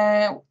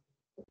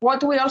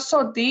what we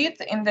also did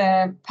in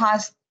the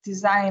past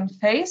design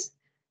phase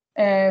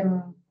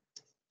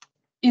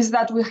is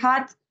that we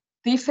had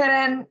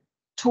different,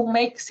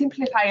 to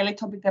simplify a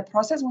little bit the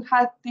process, we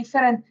had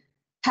different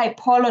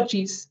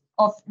typologies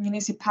of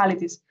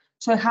municipalities.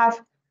 So we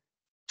have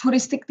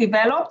touristic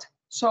developed,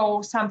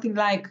 so something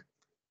like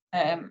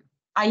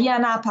Ayia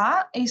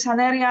Napa is an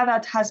area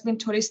that has been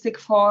touristic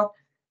for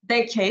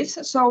decades.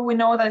 So we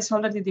know that it's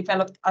already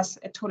developed as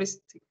a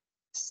touristic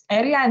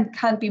area and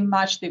can be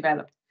much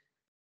developed.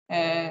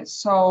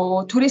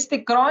 So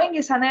touristic growing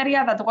is an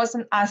area that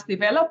wasn't as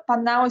developed,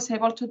 but now is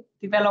able to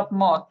develop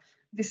more.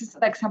 This is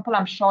the example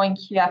I'm showing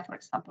here, for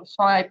example.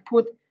 So I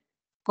put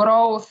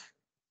growth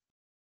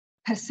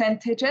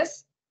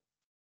percentages.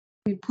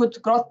 We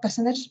put growth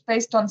percentages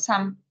based on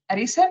some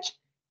research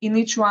in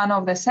each one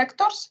of the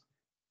sectors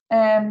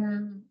that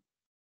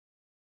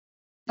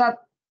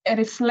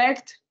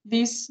reflect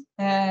this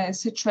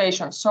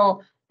situation.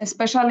 So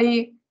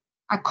especially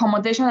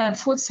accommodation and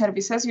food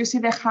services, you see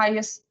the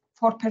highest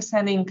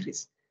 4%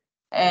 increase.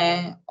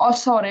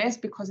 Also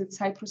rest, because it's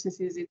Cyprus,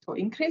 is easy to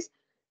increase,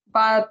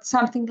 but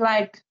something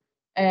like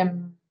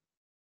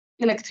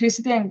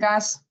electricity and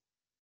gas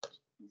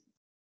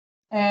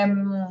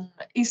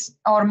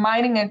or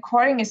mining and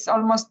quarrying is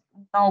almost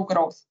no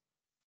growth.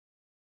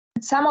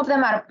 Some of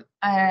them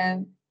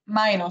are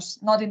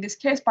minus, not in this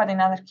case, but in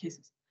other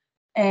cases.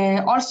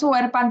 Also,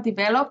 urban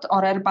developed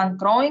or urban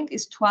growing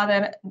is two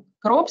other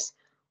groups,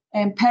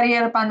 and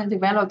peri-urban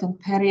developed and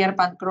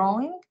peri-urban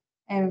growing,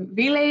 and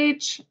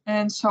village,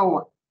 and so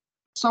on.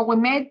 So we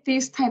made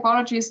these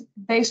typologies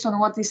based on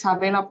what is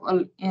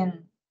available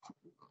in,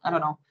 I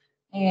don't know,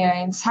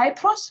 in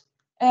Cyprus,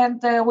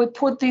 and we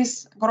put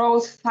these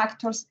growth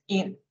factors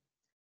in.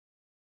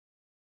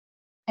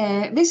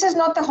 This is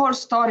not the whole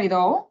story,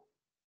 though,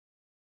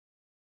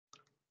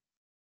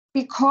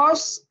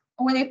 because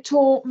we need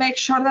to make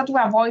sure that we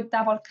avoid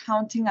double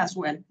counting as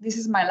well. This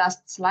is my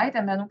last slide,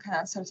 and then we can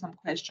answer some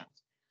questions.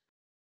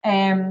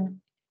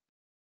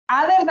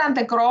 Other than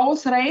the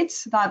growth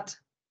rates that,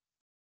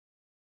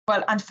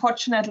 well,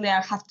 unfortunately,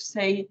 I have to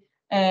say,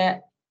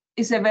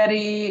 is a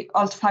very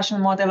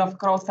old-fashioned model of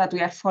growth that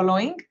we are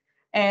following.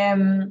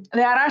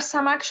 There are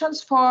some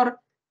actions for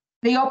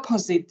the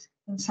opposite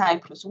in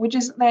Cyprus, which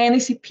is the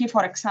NECP,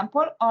 for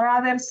example, or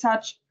other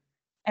such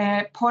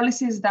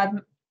policies that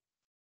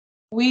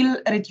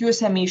will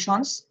reduce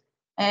emissions,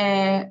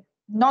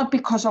 not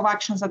because of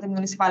actions that the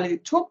municipality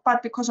took,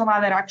 but because of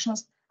other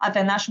actions at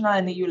the national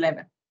and EU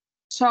level.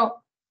 So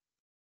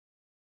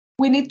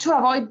we need to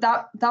avoid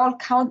double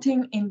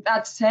counting in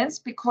that sense,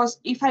 because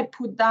if I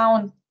put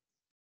down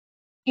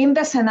in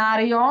the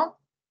scenario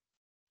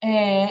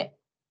an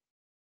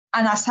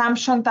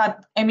assumption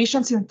that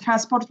emissions in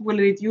transport will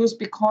reduce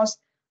because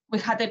we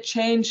had a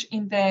change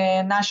in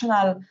the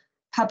national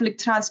public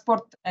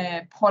transport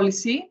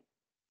policy,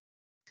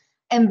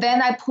 and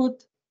then I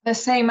put the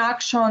same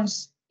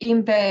actions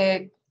in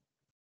the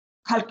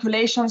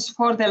calculations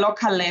for the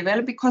local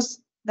level,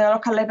 because the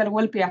local level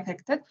will be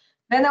affected,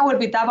 then I will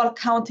be double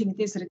counting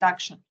this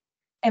reduction,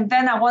 and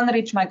then I won't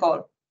reach my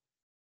goal.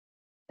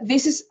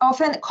 This is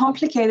often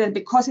complicated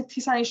because it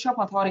is an issue of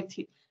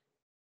authority.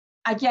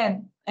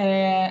 Again,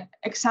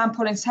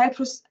 example in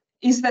Cyprus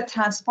is the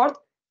transport.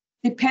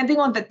 Depending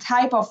on the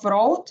type of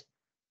road,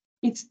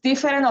 it's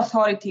different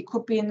authority. It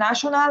could be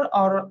national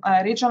or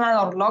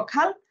regional or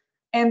local.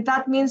 And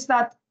that means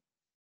that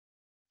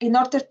in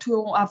order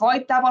to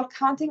avoid double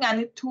counting, I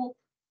need to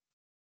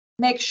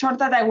make sure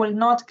that I will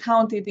not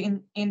count it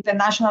in the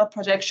national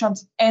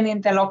projections and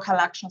in the local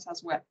actions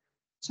as well.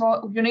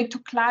 So you need to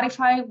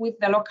clarify with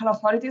the local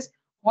authorities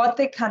what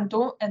they can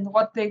do and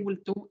what they will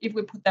do if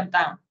we put them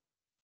down.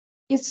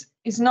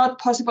 It's not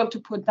possible to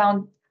put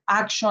down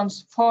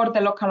actions for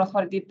the local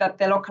authority that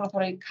the local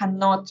authority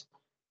cannot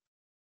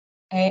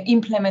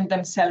implement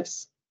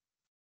themselves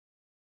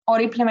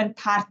or implement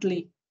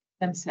partly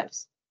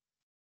themselves.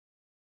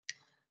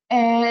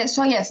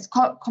 So yes,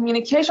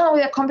 communication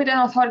with the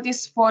competent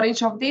authorities for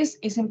each of these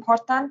is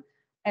important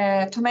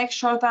to make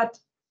sure that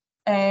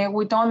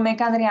we don't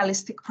make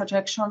unrealistic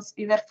projections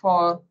either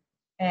for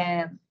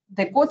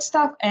the good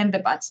stuff and the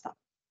bad stuff.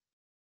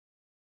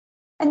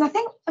 And I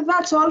think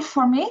that's all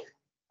for me.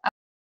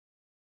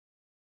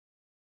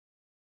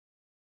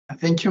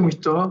 Thank you,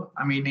 Mito.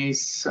 I mean,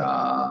 it's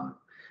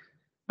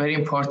very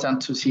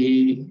important to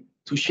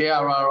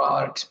share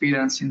our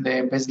experience in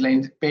the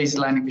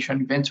baseline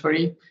emission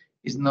inventory.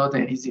 Is not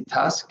an easy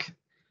task.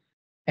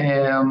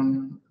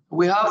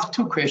 We have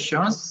two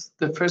questions.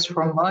 The first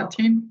from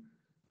Martin: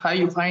 how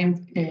you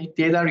find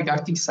data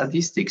regarding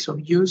statistics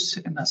of use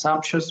and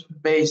assumptions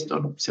based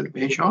on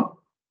observation?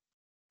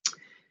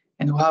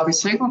 And we have a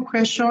second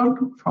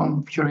question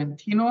from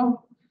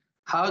Fiorentino: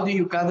 how do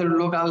you gather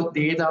local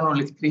data on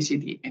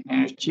electricity and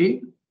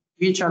energy?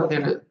 Which are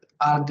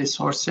the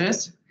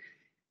sources?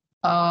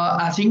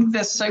 I think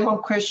the second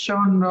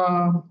question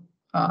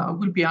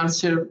will be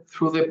answered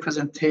through the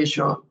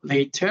presentation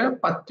later,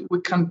 but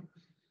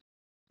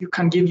you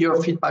can give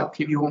your feedback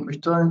if you want me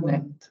to.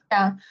 And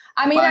yeah,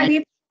 I mean, I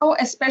did know,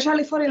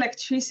 especially for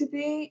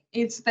electricity,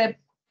 it's the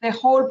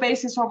whole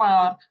basis of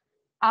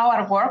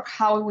our work.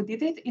 How we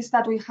did it is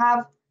that we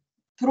have,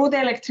 through the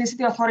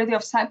Electricity Authority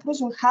of Cyprus,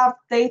 we have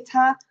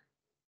data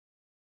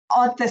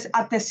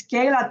at the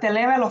scale, at the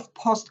level of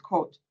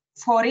postcode.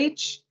 For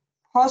each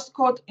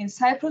postcode in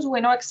Cyprus, we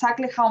know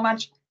exactly how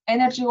much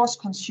energy was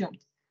consumed.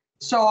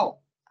 So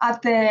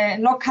at the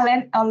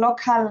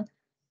local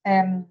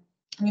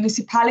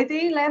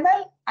municipality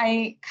level,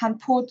 I can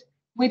put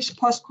which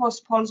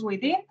postcode falls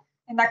within,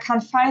 and I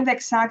can find the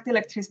exact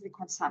electricity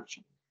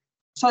consumption.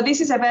 So this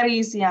is a very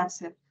easy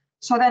answer.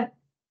 So then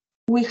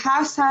we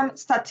have some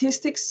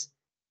statistics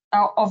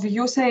of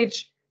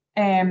usage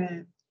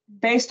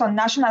based on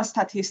national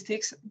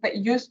statistics, but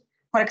used,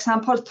 for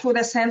example, through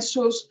the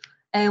census,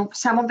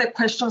 some of the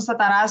questions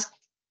that are asked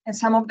and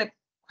some of the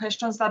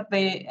questions that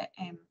the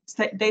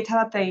data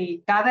that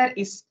they gather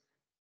is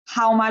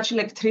how much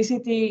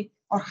electricity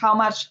or how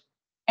much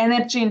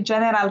energy in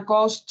general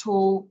goes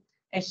to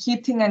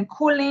heating and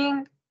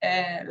cooling,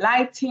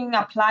 lighting,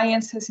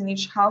 appliances in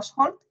each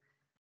household.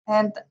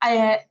 And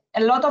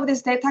a lot of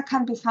this data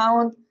can be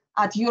found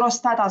at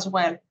Eurostat as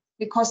well,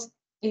 because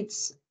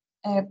it's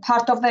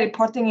part of the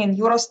reporting in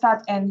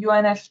Eurostat and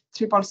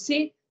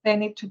UNFCCC. They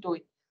need to do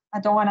it. I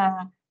don't want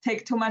to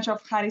take too much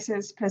of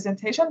Haris's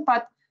presentation,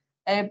 but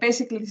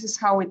basically this is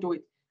how we do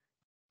it.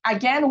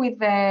 Again, with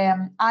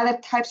the other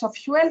types of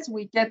fuels,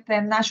 we get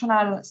the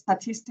national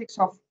statistics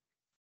of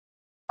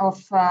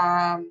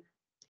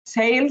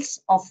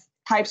sales of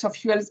types of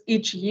fuels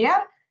each year.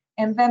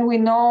 And then we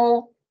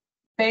know,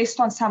 based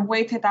on some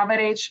weighted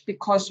average,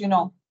 because, you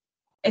know,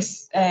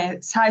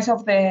 size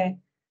of the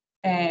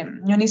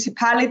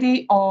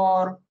municipality,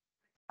 or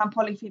for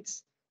example, if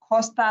it's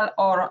coastal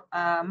or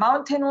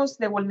mountainous,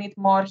 they will need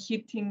more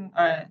heating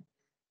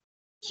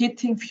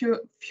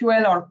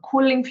fuel or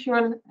cooling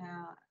fuel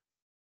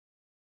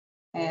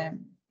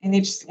in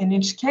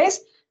each case.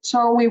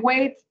 So we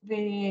weight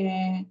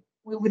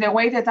with the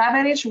weighted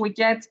average, we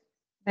get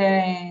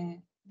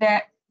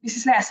this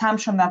is the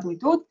assumption that we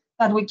do,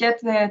 that we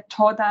get the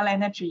total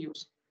energy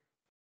use.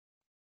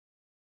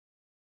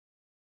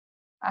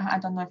 I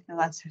don't know if that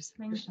answers.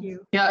 Thank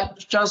you. Yeah,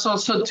 just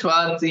also to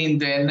add, in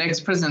the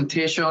next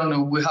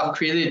presentation, we have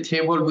created a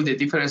table with the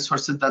different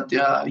sources that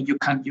you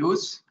can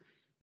use.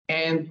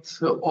 And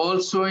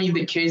also in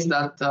the case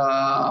that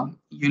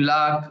you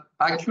lack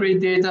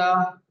accurate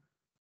data,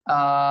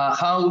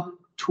 how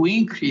to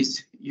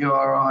increase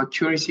your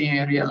accuracy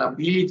and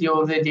reliability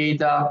of the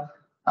data,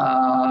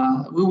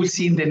 we will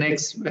see in the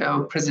next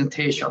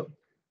presentation.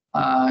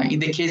 In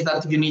the case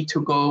that you need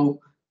to go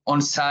on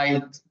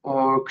site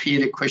or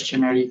create a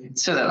questionnaire,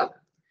 etc.,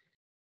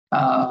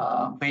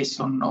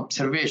 based on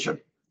observation.